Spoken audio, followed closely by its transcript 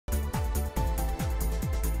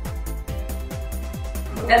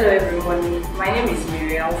Hello everyone, my name is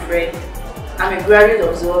Alfred. I'm a graduate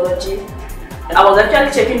of zoology. I was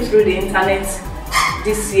actually checking through the internet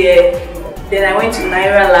this year. Then I went to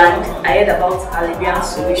Naira Land. I heard about Alabian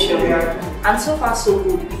solution, and so far so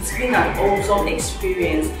good. It's been an awesome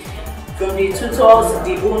experience. From the tutors,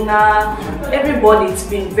 the owner, everybody, it's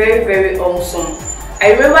been very awesome.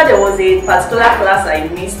 I remember there was a particular class I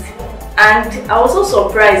missed, and I was so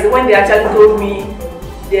surprised when they actually told me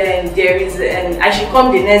then there is I should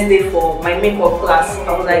come the next day for my makeup class.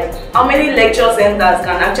 I was like, how many lecture centers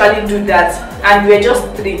can actually do that? And we were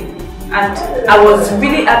just 3. And I was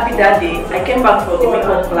really happy that day. I came back for the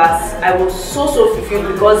makeup class. I was so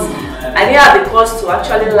fulfilled because I didn't have the course to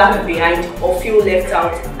actually lag behind or feel left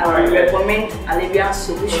out. I would recommend Alabian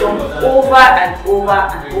solution over and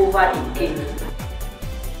over again.